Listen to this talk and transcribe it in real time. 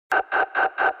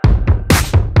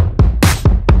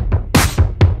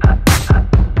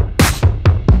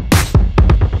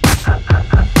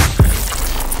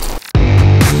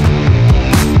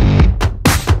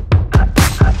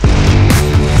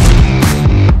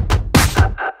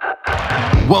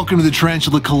Welcome to the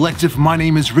Tarantula Collective. My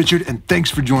name is Richard and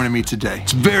thanks for joining me today.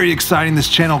 It's very exciting. This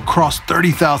channel crossed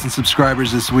 30,000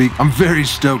 subscribers this week. I'm very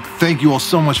stoked. Thank you all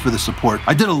so much for the support.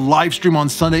 I did a live stream on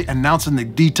Sunday announcing the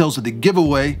details of the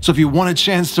giveaway. So if you want a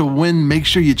chance to win, make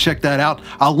sure you check that out.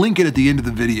 I'll link it at the end of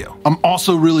the video. I'm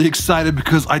also really excited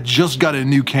because I just got a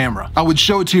new camera. I would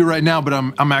show it to you right now, but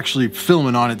I'm actually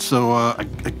filming on it, so I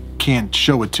can't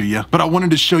show it to you, but I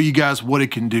wanted to show you guys what it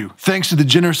can do. Thanks to the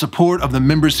generous support of the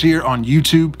members here on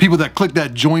YouTube, people that click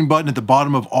that join button at the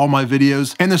bottom of all my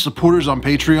videos, and the supporters on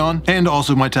Patreon, and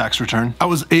also my tax return, I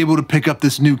was able to pick up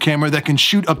this new camera that can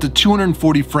shoot up to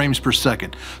 240 frames per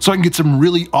second, so I can get some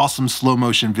really awesome slow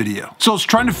motion video. So I was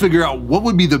trying to figure out what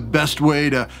would be the best way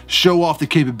to show off the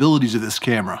capabilities of this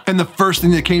camera. And the first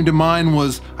thing that came to mind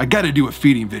was, I gotta do a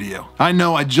feeding video. I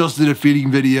know I just did a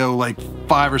feeding video like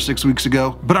 5 or 6 weeks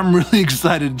ago, but I'm really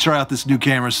excited to try out this new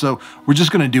camera, so we're just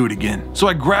gonna do it again. So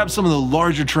I grabbed some of the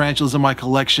larger tarantulas in my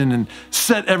collection and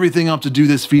set everything up to do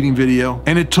this feeding video,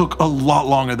 and it took a lot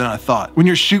longer than I thought. When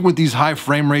you're shooting with these high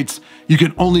frame rates, you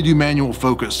can only do manual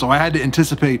focus, so I had to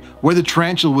anticipate where the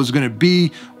tarantula was gonna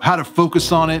be, how to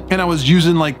focus on it, and I was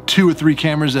using like 2 or 3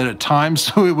 cameras at a time,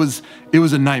 so it was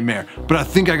a nightmare. But I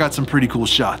think I got some pretty cool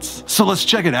shots. So let's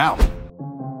check it out.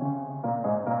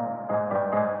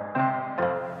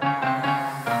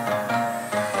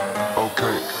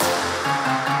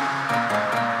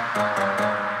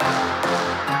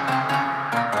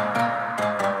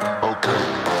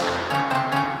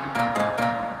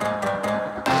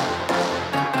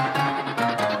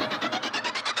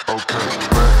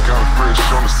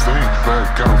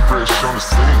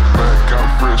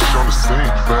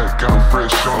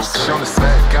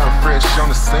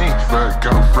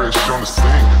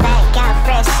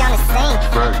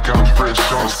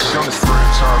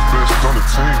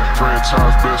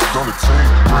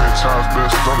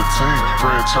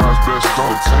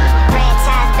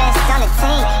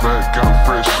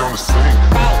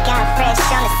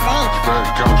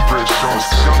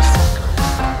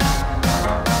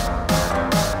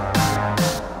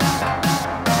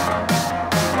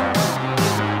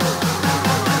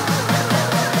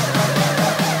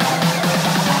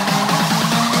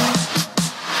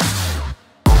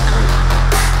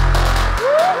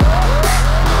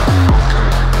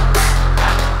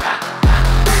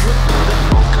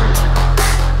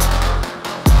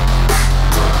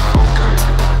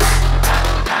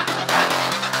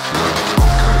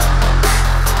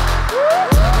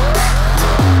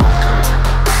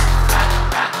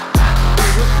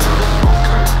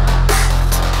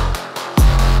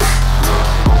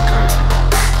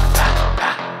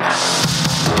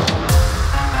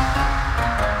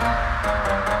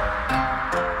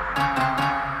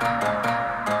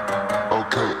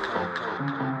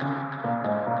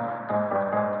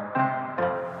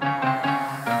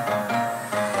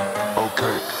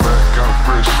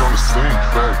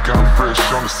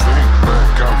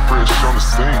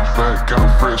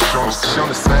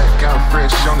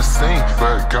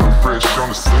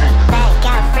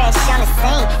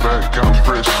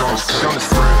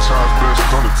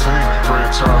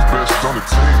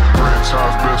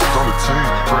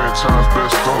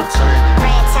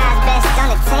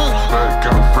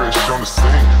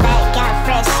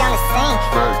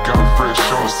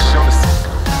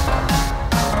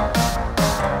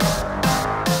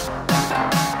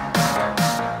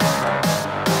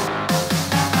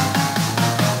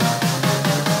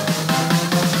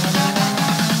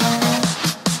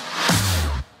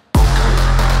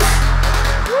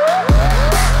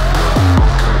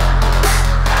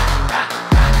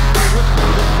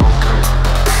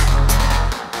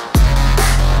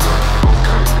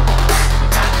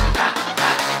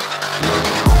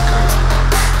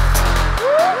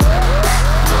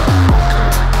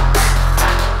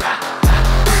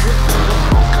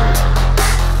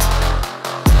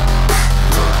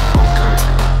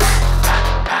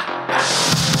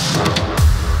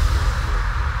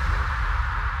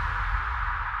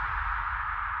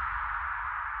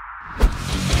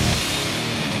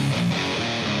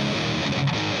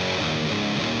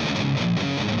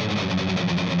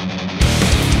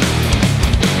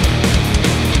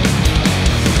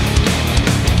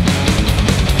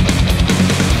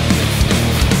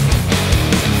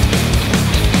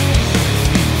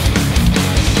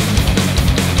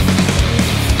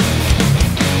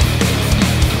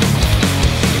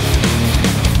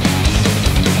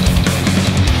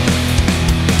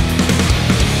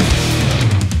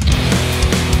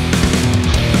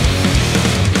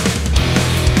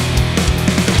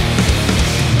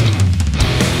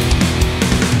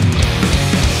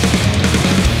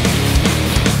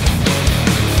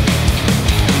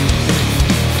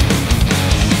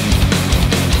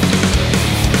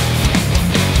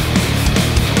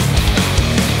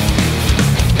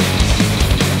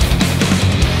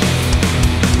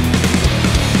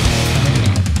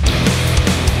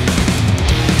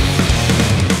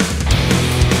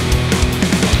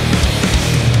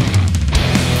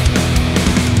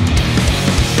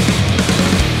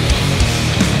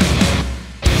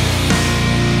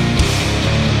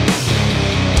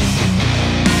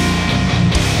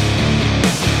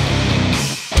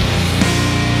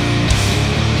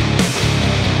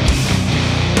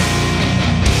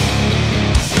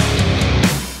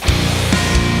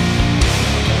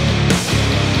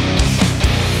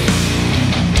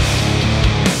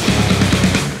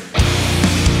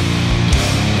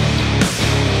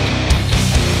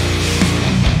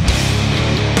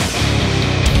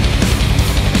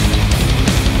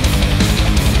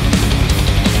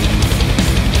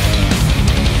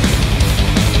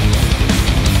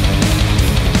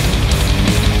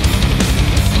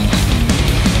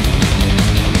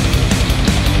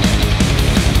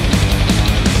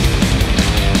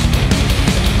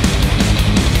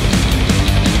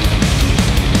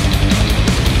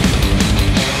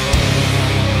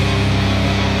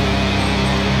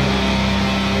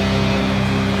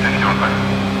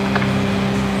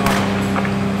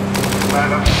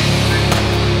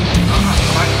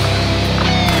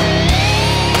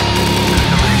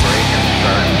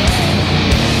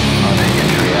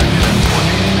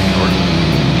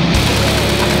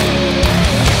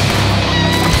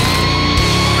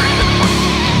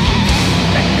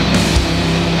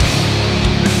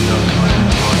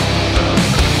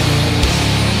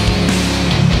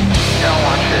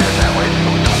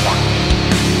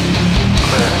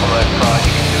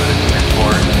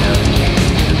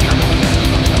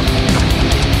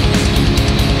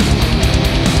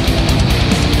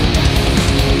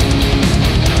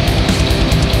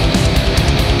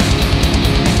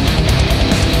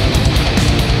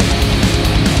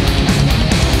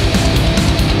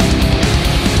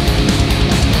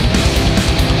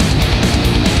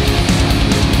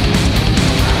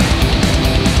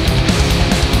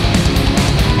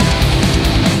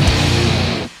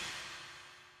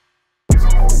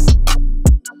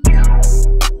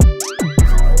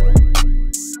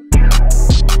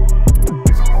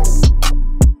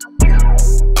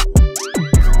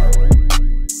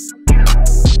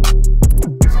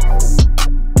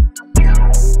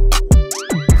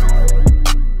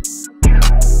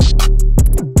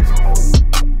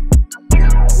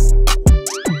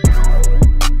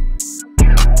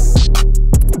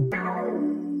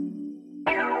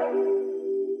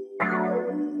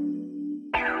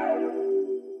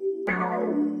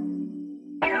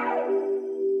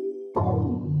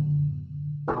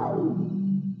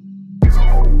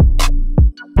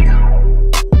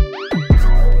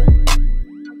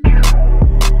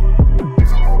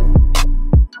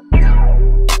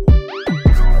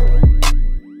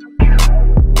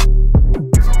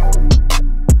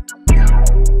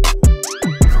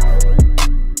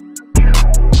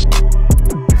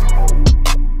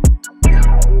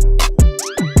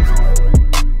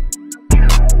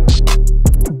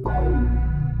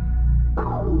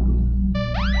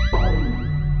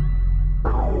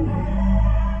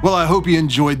 Well, I hope you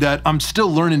enjoyed that. I'm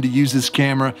still learning to use this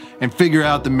camera and figure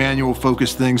out the manual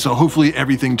focus thing, so hopefully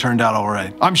everything turned out all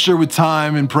right. I'm sure with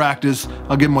time and practice,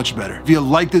 I'll get much better. If you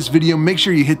like this video, make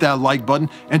sure you hit that like button,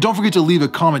 and don't forget to leave a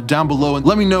comment down below and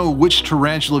let me know which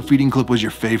tarantula feeding clip was your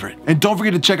favorite. And don't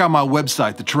forget to check out my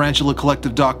website,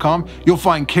 thetarantulacollective.com. You'll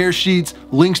find care sheets,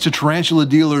 links to tarantula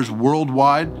dealers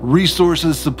worldwide,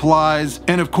 resources, supplies,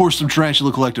 and of course some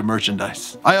Tarantula Collective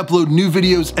merchandise. I upload new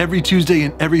videos every Tuesday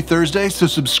and every Thursday, so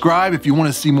subscribe if you want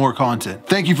to see more content.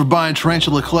 Thank you for buying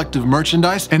Tarantula Collective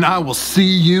merchandise, and I will see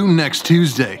you next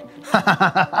Tuesday.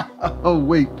 Oh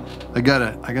wait, I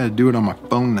gotta do it on my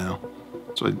phone now.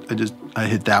 So I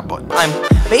hit that button. I'm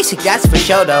basic, that's for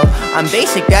sure though. I'm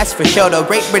basic, that's for sure though.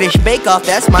 Great British Bake Off,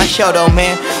 that's my show though,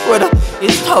 man. Where the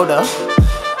is Toto?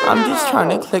 I'm just trying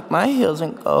to click my heels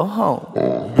and go home.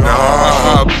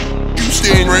 Nah, you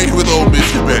staying right here with old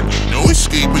Mr. Beck. No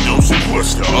escaping, no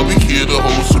sequester. I'll be here the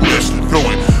whole semester,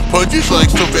 throwing punches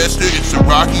like Sylvester. It's a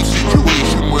rocky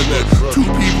situation when the two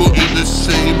people in the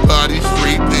same body,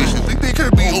 straight place, and think they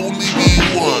can be only be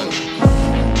one.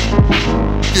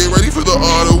 Get ready for the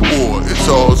art of war. It's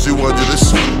all zoo under the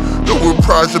sun. No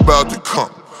reprise about to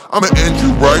come. I'ma end you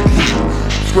right here.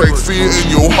 Strike fear in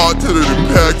your heart till it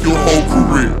impact your whole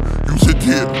career. Use a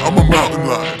deer, I'm a mountain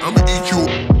lion. I'ma eat you.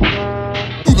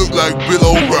 You look like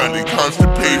Bill O'Reilly,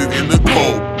 constipated in the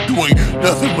cold. You ain't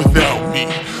nothing without me.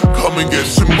 Come and get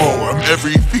some more. I'm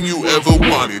everything you ever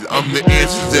wanted. I'm the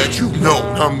answers that you know.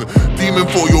 I'm the demon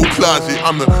for your closet.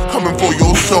 I'm the coming for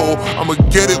your soul. I'ma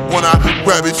get it when I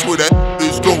grab it, swear that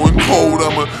is going cold.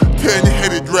 I'm a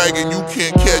 10-headed dragon you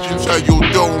can't catch inside your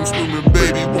dome. Screaming,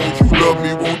 baby, won't you love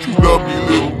me? Won't you love me,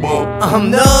 little mom?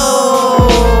 No.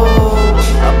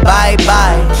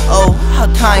 Bye-bye. Oh, how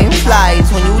time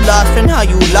flies when you lost and how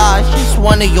you lost just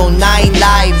one of your 9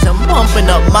 lives. I'm pumping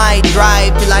up my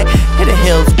drive till I hit a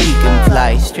hill's peak and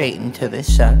fly straight into the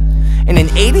sun. In an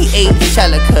 88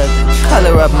 Celica, the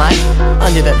color of my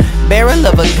under the barrel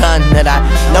of a gun that I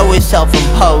know is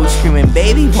self-imposed, screaming,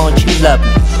 baby, won't you love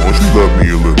me? Won't you love me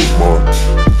a little more?